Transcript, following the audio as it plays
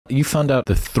you found out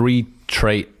the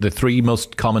three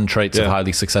most common traits of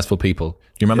highly successful people.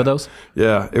 Do you remember those?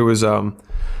 Yeah, it was,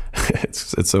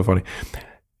 it's so funny.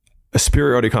 A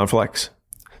superiority complex.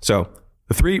 So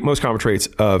the three most common traits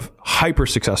of hyper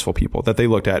successful people that they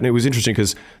looked at. And it was interesting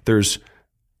because there's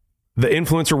the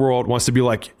influencer world wants to be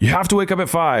like, you have to wake up at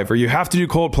 5 or you have to do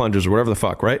cold plunges or whatever the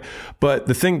fuck, right? But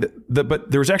the thing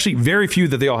but there was actually very few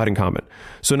that they all had in common.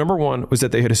 So number one was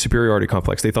that they had a superiority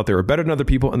complex. They thought they were better than other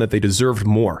people and that they deserved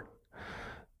more.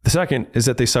 The second is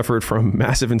that they suffered from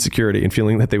massive insecurity and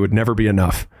feeling that they would never be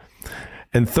enough.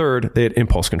 And third, they had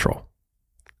impulse control.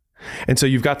 And so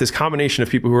you've got this combination of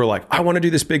people who are like, I want to do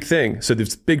this big thing. So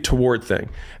this big toward thing.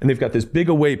 And they've got this big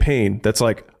away pain that's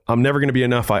like, I'm never going to be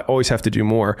enough. I always have to do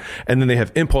more. And then they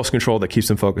have impulse control that keeps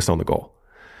them focused on the goal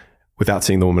without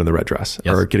seeing the woman in the red dress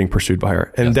or getting pursued by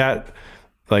her. And that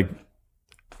like,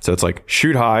 so it's like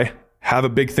shoot high, have a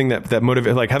big thing that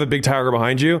motivates, like have a big tiger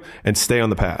behind you and stay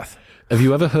on the path. Have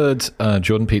you ever heard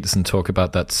Jordan Peterson talk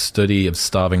about that study of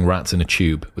starving rats in a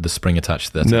tube with a spring attached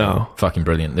to their tail? No. Fucking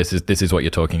brilliant. This is what you're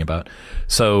talking about.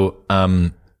 So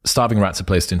starving rats are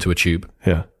placed into a tube.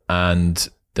 Yeah. And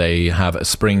they have a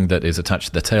spring that is attached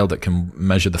to their tail that can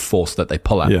measure the force that they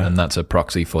pull at. Yeah. And that's a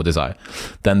proxy for desire.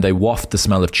 Then they waft the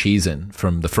smell of cheese in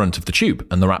from the front of the tube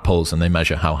and the rat pulls and they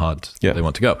measure how hard they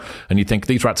want to go. And you think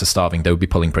these rats are starving, they would be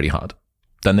pulling pretty hard.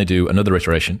 Then they do another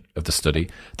iteration of the study.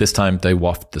 This time they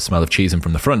waft the smell of cheese in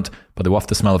from the front, but they waft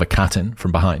the smell of a cat in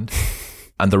from behind.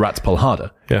 And the rats pull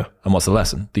harder. Yeah. And what's the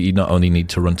lesson? That you not only need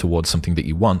to run towards something that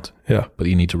you want, but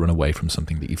you need to run away from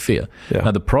something that you fear. Yeah.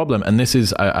 Now the problem, and this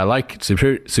is, I like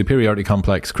superiority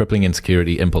complex, crippling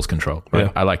insecurity, impulse control. Right?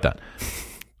 Yeah. I like that.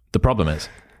 The problem is,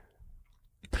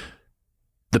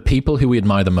 the people who we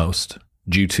admire the most,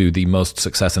 due to the most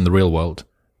success in the real world,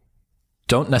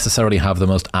 don't necessarily have the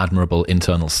most admirable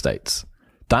internal states.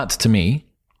 That, to me,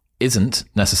 isn't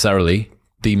necessarily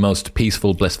the most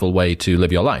peaceful, blissful way to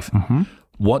live your life. Mm-hmm.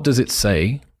 What does it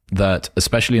say that,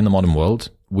 especially in the modern world,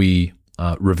 we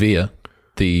revere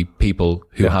the people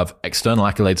who have external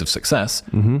accolades of success,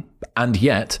 and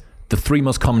yet the three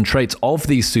most common traits of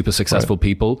these super successful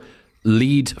people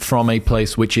lead from a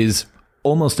place which is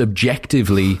almost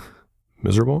objectively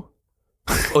miserable?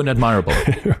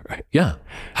 Unadmirable. Right. Yeah.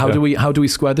 How do we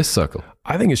square this circle?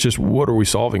 I think it's just, what are we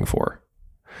solving for?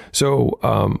 So,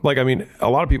 like, I mean, a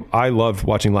lot of people, I love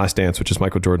watching Last Dance, which is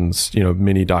Michael Jordan's,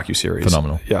 mini docuseries.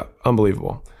 Phenomenal. Yeah.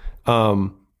 Unbelievable.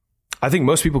 I think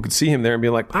most people could see him there and be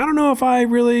like, I don't know if I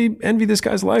really envy this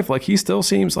guy's life. Like, he still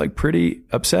seems like pretty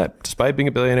upset despite being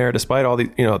a billionaire, despite all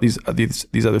these,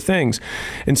 these other things.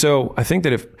 And so I think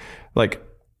that if like,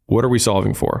 what are we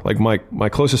solving for? Like my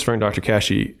closest friend, Dr.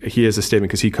 Kashi, he has a statement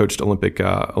because he coached Olympic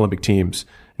teams.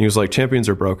 And he was like, champions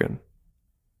are broken.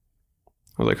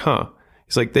 I was like, huh.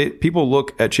 He's like, people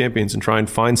look at champions and try and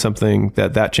find something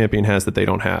that champion has that they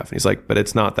don't have. And he's like, but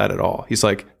it's not that at all. He's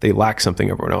like, they lack something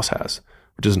everyone else has,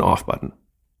 which is an off button.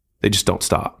 They just don't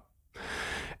stop.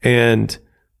 And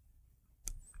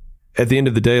at the end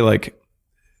of the day, like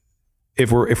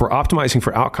if we're optimizing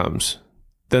for outcomes,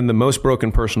 then the most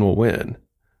broken person will win.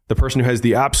 The person who has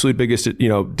the absolute biggest,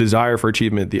 desire for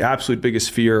achievement, the absolute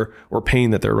biggest fear or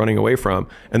pain that they're running away from,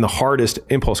 and the hardest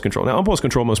impulse control. Now, impulse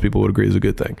control, most people would agree is a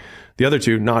good thing. The other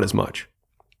two, not as much.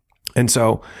 And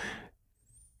so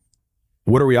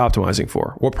what are we optimizing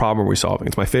for? What problem are we solving?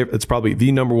 It's my favorite. It's probably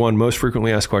the number one most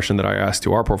frequently asked question that I ask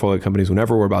to our portfolio companies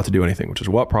whenever we're about to do anything, which is,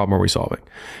 what problem are we solving?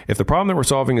 If the problem that we're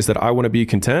solving is that I want to be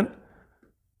content,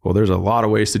 well, there's a lot of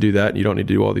ways to do that. And you don't need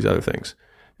to do all these other things.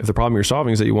 If the problem you're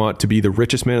solving is that you want to be the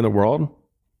richest man in the world,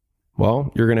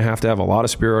 well, you're going to have a lot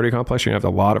of superiority complex. You're going to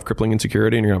have a lot of crippling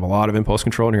insecurity, and you're going to have a lot of impulse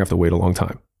control, and you're going to have to wait a long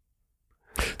time.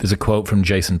 There's a quote from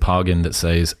Jason Pargin that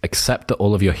says, accept that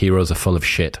all of your heroes are full of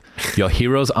shit. Your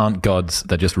heroes aren't gods.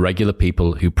 They're just regular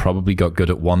people who probably got good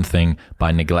at one thing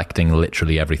by neglecting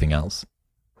literally everything else.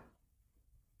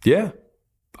 Yeah.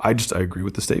 I agree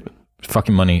with the statement.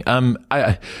 Fucking money.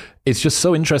 It's just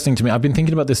so interesting to me. I've been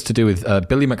thinking about this to do with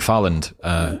Billy McFarland.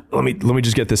 Let me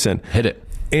just get this in. Hit it.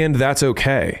 And that's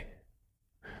okay.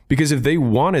 Because if they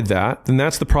wanted that, then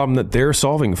that's the problem that they're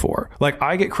solving for. Like,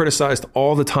 I get criticized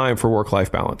all the time for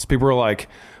work-life balance. People are like,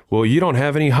 well, you don't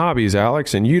have any hobbies,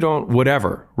 Alex, and you don't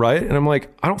whatever, right? And I'm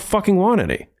like, I don't fucking want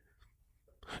any.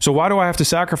 So why do I have to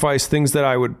sacrifice things that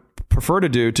I would prefer to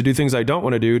do things I don't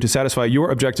want to do to satisfy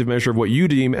your objective measure of what you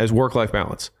deem as work-life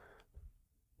balance?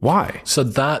 Why? So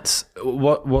that's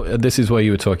what this is where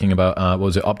you were talking about.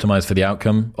 Was it optimized for the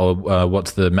outcome, or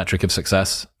what's the metric of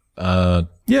success?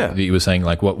 Yeah. You were saying,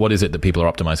 like, what is it that people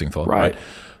are optimizing for? Right.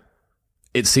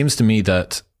 It seems to me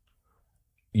that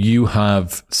you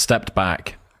have stepped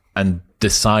back and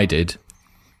decided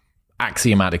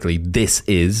axiomatically, this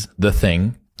is the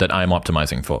thing that I'm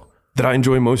optimizing for. That I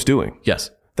enjoy most doing.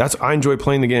 Yes. I enjoy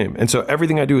playing the game. And so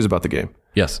everything I do is about the game.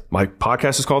 Yes. My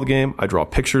podcast is called The Game. I draw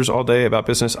pictures all day about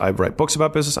business. I write books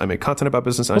about business. I make content about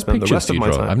business. And I spend the rest of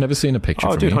my time. I've never seen a picture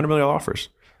from dude, you. $100 million offers.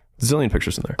 Zillion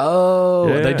pictures in there. Oh,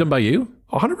 are they done by you?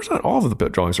 100%. All of the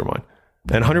drawings are mine.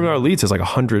 And $100 million leads has like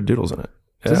 100 doodles in it.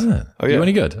 Yeah. Isn't it? Oh, yeah. Are you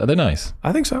any good? Are they nice?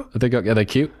 I think so. Are they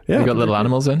cute? Yeah. They got little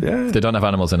animals in? Yeah. If they don't have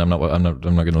animals in, I'm not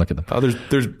going to look at them. Oh,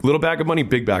 there's little bag of money,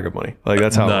 big bag of money. Like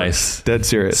that's how nice. Dead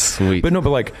serious. Sweet. But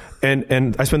like,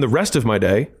 and I spend the rest of my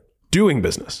day doing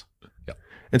business. Yep.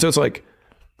 And so it's like,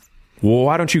 well,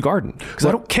 why don't you garden? Because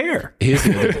I don't care. Here's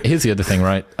the other thing,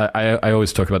 right? I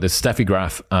always talk about this. Steffi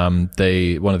Graf,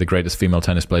 one of the greatest female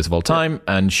tennis players of all time,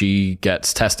 and she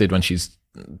gets tested when she's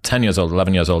 10 years old,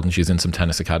 11 years old, and she's in some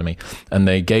tennis academy. And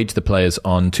they gauge the players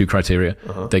on 2 criteria.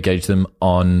 Uh-huh. They gauge them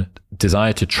on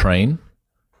desire to train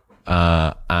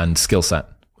and skill set.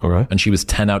 All right. And she was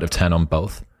 10 out of 10 on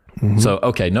both. Mm-hmm. So,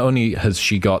 okay, not only has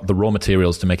she got the raw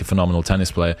materials to make a phenomenal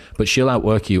tennis player, but she'll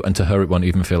outwork you, and to her, it won't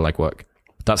even feel like work.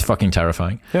 That's fucking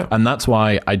terrifying. Yeah. And that's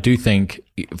why I do think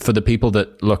for the people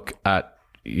that look at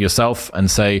yourself and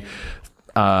say,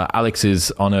 Alex is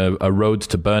on a road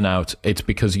to burnout, it's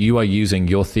because you are using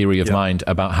your theory of mind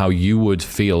about how you would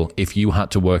feel if you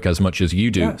had to work as much as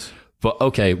you do. Yes. But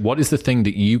okay, what is the thing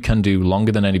that you can do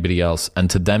longer than anybody else, and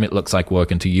to them it looks like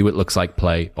work, and to you it looks like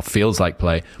play or feels like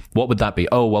play? What would that be?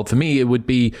 Oh, well, for me it would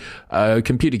be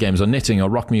computer games or knitting or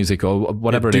rock music or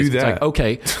whatever it is. That. It's like,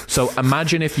 okay, so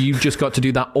imagine if you just got to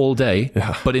do that all day,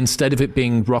 but instead of it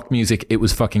being rock music, it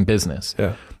was fucking business.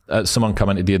 Yeah. Someone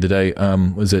commented the other day,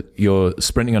 was it you're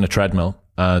sprinting on a treadmill?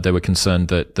 They were concerned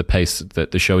that the pace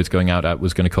that the show is going out at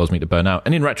was going to cause me to burn out.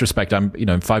 And in retrospect,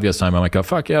 in 5 years' time, I might go,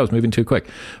 fuck yeah, I was moving too quick.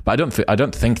 But I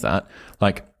don't think that.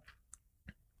 Like,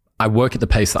 I work at the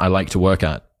pace that I like to work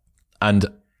at. And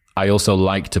I also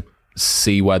like to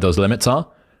see where those limits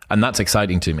are. And that's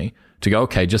exciting to me. To go,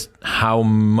 okay, just how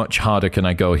much harder can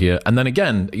I go here? And then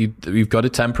again, you've got to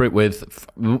temper it with,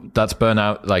 that's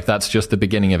burnout. Like, that's just the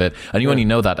beginning of it. And you only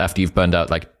know that after you've burned out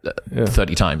like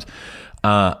 30 times.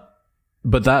 But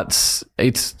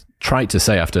it's trite to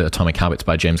say after Atomic Habits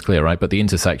by James Clear, right? But the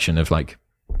intersection of like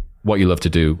what you love to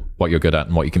do, what you're good at,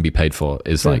 and what you can be paid for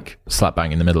is like slap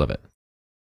bang in the middle of it.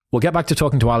 We'll get back to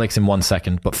talking to Alex in 1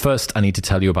 second, but first I need to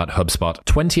tell you about HubSpot.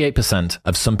 28%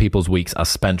 of some people's weeks are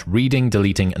spent reading,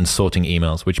 deleting, and sorting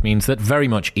emails, which means that very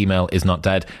much email is not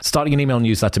dead. Starting an email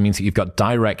newsletter means that you've got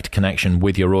direct connection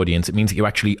with your audience. It means that you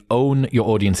actually own your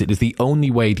audience. It is the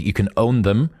only way that you can own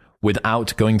them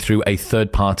without going through a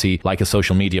third party like a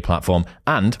social media platform.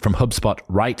 And from HubSpot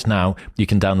right now, you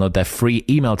can download their free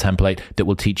email template that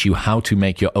will teach you how to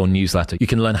make your own newsletter. You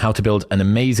can learn how to build an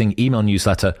amazing email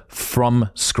newsletter from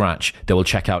scratch. They will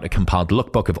check out a compiled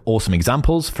lookbook of awesome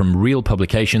examples from real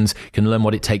publications. You can learn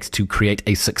what it takes to create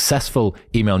a successful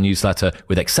email newsletter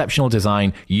with exceptional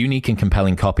design, unique and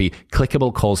compelling copy,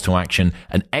 clickable calls to action,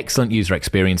 an excellent user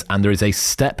experience, and there is a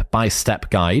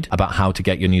step-by-step guide about how to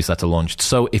get your newsletter launched.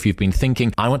 So if you've been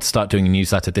thinking, I want to start doing a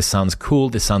newsletter, this sounds cool,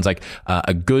 this sounds like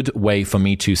a good way for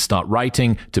me to start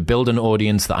writing, to build an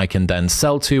audience that I can then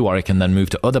sell to, or I can then move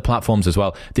to other platforms as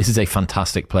well, this is a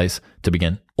fantastic place to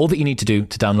begin. All that you need to do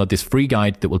to download this free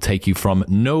guide that will take you from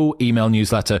no email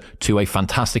newsletter to a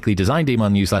fantastically designed email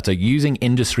newsletter using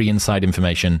industry inside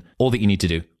information, all that you need to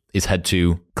do is head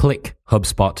to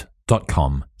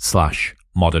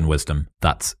clickhubspot.com/modernwisdom.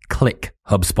 That's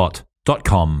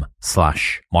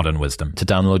clickhubspot.com/modernwisdom to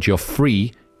download your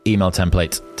free email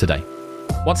template today.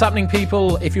 What's happening,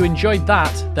 people? If you enjoyed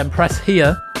that, then press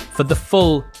here for the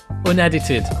full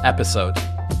unedited episode.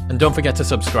 And don't forget to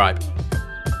subscribe.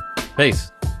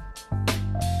 Peace.